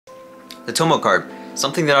The TOMO card,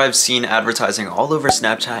 something that I've seen advertising all over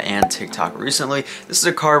Snapchat and TikTok recently. This is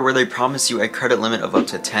a card where they promise you a credit limit of up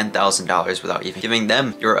to $10,000 without even giving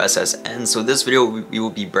them your SSN. So this video we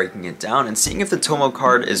will be breaking it down and seeing if the TOMO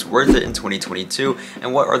card is worth it in 2022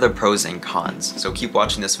 and what are the pros and cons. So keep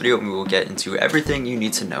watching this video and we will get into everything you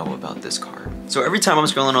need to know about this card. So every time I'm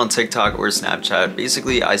scrolling on TikTok or Snapchat,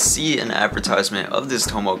 basically I see an advertisement of this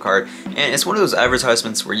TOMO card, and it's one of those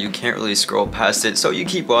advertisements where you can't really scroll past it, so you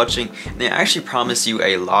keep watching, and they actually promise you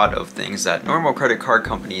a lot of things that normal credit card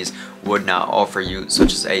companies would not offer you,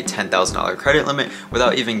 such as a $10,000 credit limit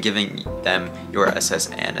without even giving them your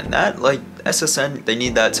SSN. And that, like, SSN, they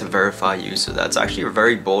need that to verify you, so that's actually a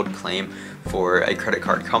very bold claim for a credit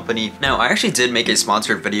card company. Now, I actually did make a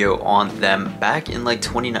sponsored video on them back in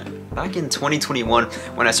 2021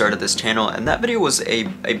 when I started this channel, and that video was a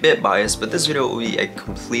bit biased, but this video will be a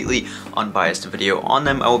completely unbiased video on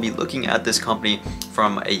them. I will be looking at this company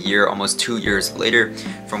from a year, almost 2 years later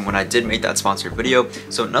from when I did make that sponsored video,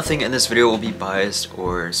 so nothing in this video will be biased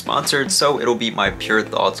or sponsored, so it'll be my pure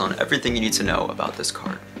thoughts on everything you need to know about this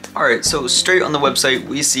card. Alright, so straight on the website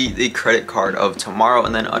we see the credit card of tomorrow,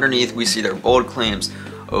 and then underneath we see their bold claims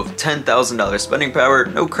of $10,000 spending power,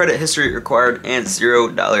 no credit history required, and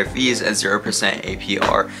 $0 fees and 0%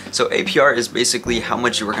 APR. So APR is basically how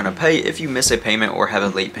much you are going to pay if you miss a payment or have a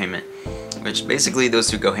late payment, which basically those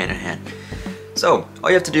two go hand in hand. So all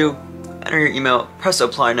you have to do, enter your email, press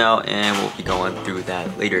apply now, and we'll be going through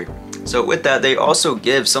that later. So with that, they also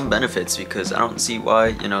give some benefits because I don't see why,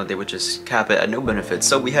 you know, they would just cap it at no benefits.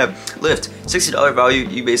 So we have Lyft, $60 value.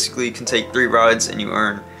 You basically can take 3 rides and you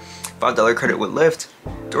earn $5 credit with Lyft.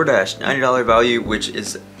 DoorDash, $90 value, which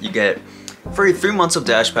is you get free 3 months of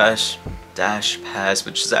Dash Pass,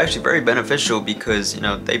 which is actually very beneficial because, you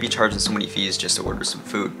know, they be charging so many fees just to order some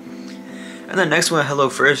food. And then next one,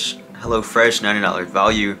 HelloFresh, $90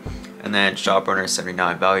 value, and then ShopRunner,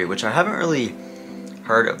 $79 value, which I haven't really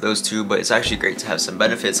heard of those two, but it's actually great to have some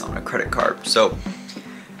benefits on a credit card. So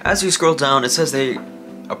as you scroll down, it says they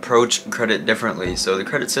approach credit differently. So the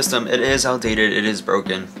credit system, it is outdated, it is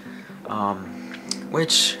broken,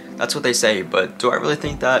 which that's what they say, but do I really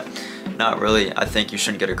think that? Not really. I think you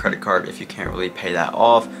shouldn't get a credit card if you can't really pay that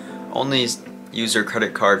off. Only use your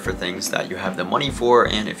credit card for things that you have the money for,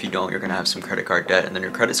 and if you don't, you're gonna have some credit card debt, and then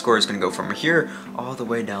your credit score is gonna go from here all the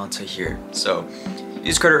way down to here. So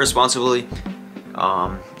use credit responsibly.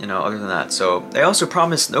 You know, other than that, so they also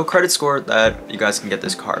promise no credit score that you guys can get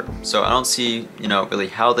this card. So I don't see, you know, really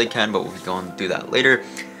how they can, but we'll be going through that later.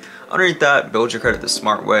 Underneath that, build your credit the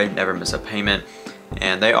smart way, never miss a payment.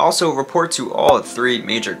 And they also report to all 3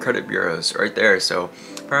 major credit bureaus right there. So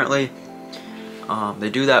apparently they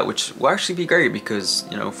do that, which will actually be great because,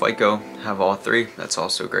 you know, FICO have all 3. That's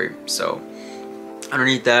also great. So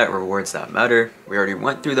underneath that, rewards that matter. We already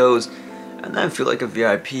went through those. And then feel like a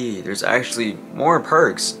VIP, there's actually more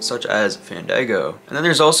perks such as Fandango. And then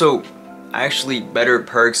there's also actually better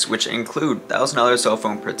perks which include $1,000 cell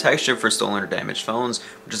phone protection for stolen or damaged phones,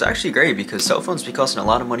 which is actually great because cell phones be costing a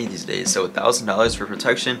lot of money these days. So $1,000 for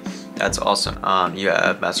protection, that's awesome. You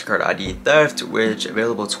have MasterCard ID theft, which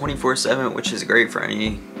available 24/7, which is great for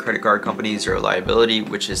any credit card company. Zero liability,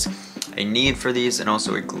 which is a need for these, and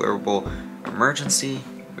also a global emergency,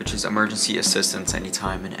 which is emergency assistance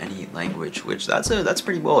anytime in any language, which that's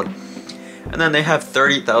pretty bold. And then they have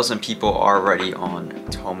 30,000 people already on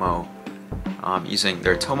TOMO using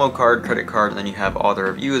their TomoCard Credit Card, and then you have all the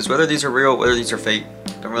reviews, whether these are real, whether these are fake,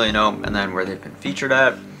 don't really know, and then where they've been featured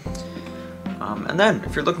at. And then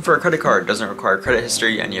if you're looking for a credit card, doesn't require credit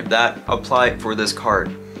history, any of that, apply for this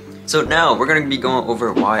card. So now we're going to be going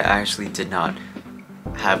over why I actually did not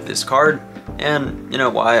have this card, and you know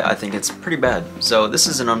why I think it's pretty bad. So this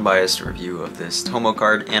is an unbiased review of this TOMO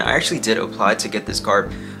card, and I actually did apply to get this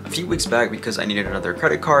card a few weeks back because I needed another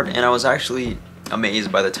credit card, and I was actually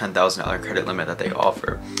amazed by the $10,000 credit limit that they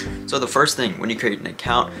offer. So the first thing, when you create an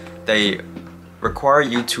account, they require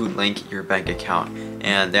you to link your bank account,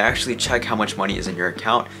 and they actually check how much money is in your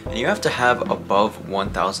account, and you have to have above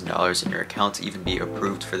 $1,000 in your account to even be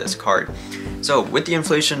approved for this card. So with the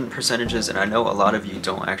inflation percentages, and I know a lot of you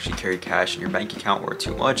don't actually carry cash in your bank account or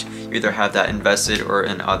too much, you either have that invested or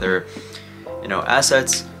in other, you know,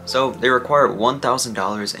 assets. So they require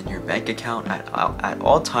 $1,000 in your bank account at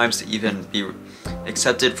all times to even be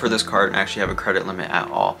accepted for this card and actually have a credit limit at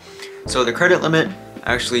all. So the credit limit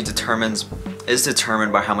actually is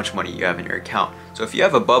determined by how much money you have in your account. So if you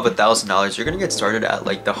have above $1,000, you're gonna get started at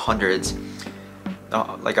like the hundreds,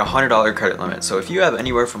 like a $100 credit limit. So if you have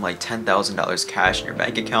anywhere from like $10,000 cash in your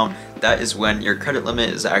bank account, that is when your credit limit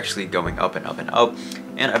is actually going up and up and up.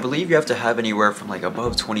 and I believe you have to have anywhere from like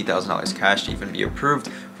above $20,000 cash to even be approved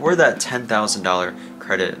for that $10,000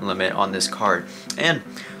 credit limit on this card. And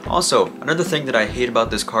also, another thing that I hate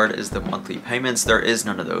about this card is the monthly payments. There is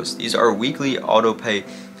none of those. These are weekly auto pay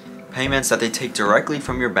payments that they take directly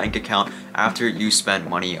from your bank account after you spend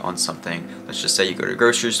money on something. Let's just say you go to a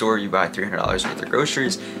grocery store, you buy $300 worth of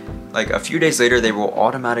groceries. Like a few days later, they will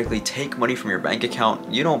automatically take money from your bank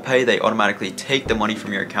account. You don't pay, they automatically take the money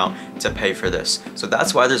from your account to pay for this. So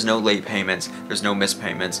that's why there's no late payments, there's no missed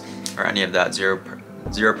payments, or any of that 0%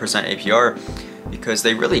 APR, because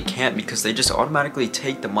they really can't, because they just automatically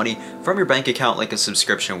take the money from your bank account like a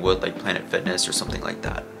subscription would, like Planet Fitness or something like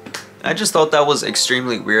that. I just thought that was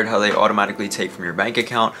extremely weird how they automatically take from your bank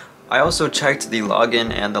account. I also checked the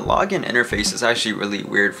login, and the login interface is actually really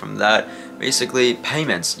weird from that. Basically,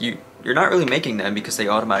 payments, you're not really making them because they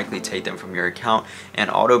automatically take them from your account, and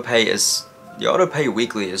the auto pay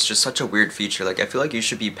weekly is just such a weird feature. Like, I feel like you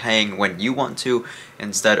should be paying when you want to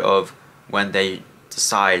instead of when they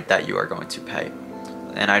decide that you are going to pay.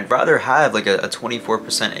 And I'd rather have like a 24%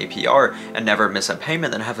 APR and never miss a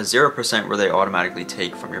payment than have a 0% where they automatically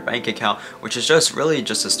take from your bank account, which is just really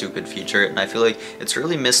just a stupid feature. And I feel like it's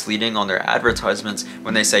really misleading on their advertisements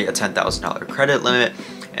when they say a $10,000 credit limit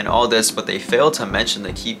and all this, but they fail to mention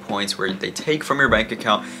the key points where they take from your bank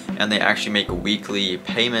account and they actually make weekly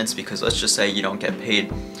payments, because let's just say you don't get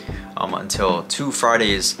paid until 2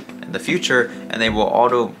 Fridays in the future, and they will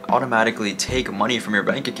automatically take money from your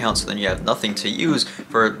bank account, so then you have nothing to use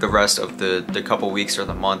for the rest of the couple weeks or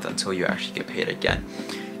the month until you actually get paid again.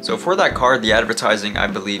 So for that card, the advertising, I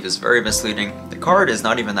believe, is very misleading. The card is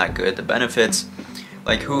not even that good. The benefits,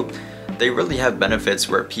 like they really have benefits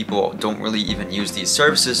where people don't really even use these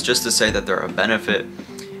services just to say that they're a benefit.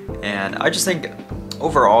 And I just think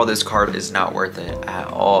overall this card is not worth it at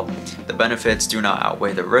all. The benefits do not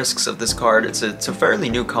outweigh the risks of this card. It's a fairly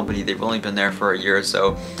new company. They've only been there for a year or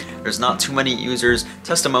so. There's not too many users.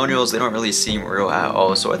 Testimonials, they don't really seem real at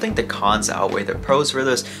all. So I think the cons outweigh the pros for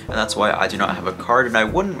this, and that's why I do not have a card, and I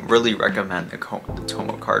wouldn't really recommend the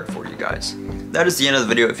Tomo card for you guys. That is the end of the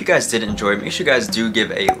video. If you guys did enjoy, make sure you guys do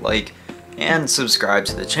give a like and subscribe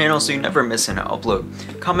to the channel so you never miss an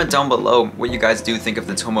upload. Comment down below what you guys do think of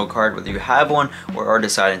the Tomo card, whether you have one or are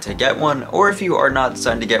deciding to get one, or if you are not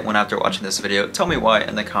deciding to get one after watching this video, tell me why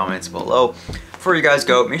in the comments below. Before you guys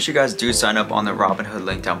go, make sure you guys do sign up on the Robinhood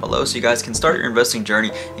link down below so you guys can start your investing journey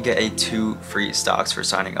and get 2 free stocks for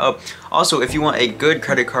signing up. Also, if you want a good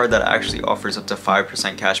credit card that actually offers up to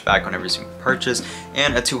 5% cash back on every single purchase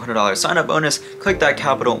and a $200 sign up bonus, click that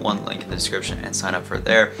Capital One link in the description and sign up for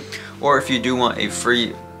there. Or if you do want a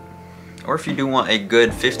good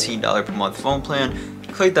 $15 per month phone plan,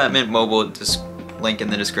 click that Mint Mobile link in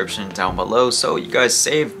the description down below so you guys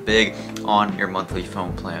save big on your monthly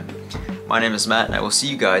phone plan. My name is Matt, and I will see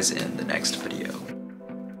you guys in the next video.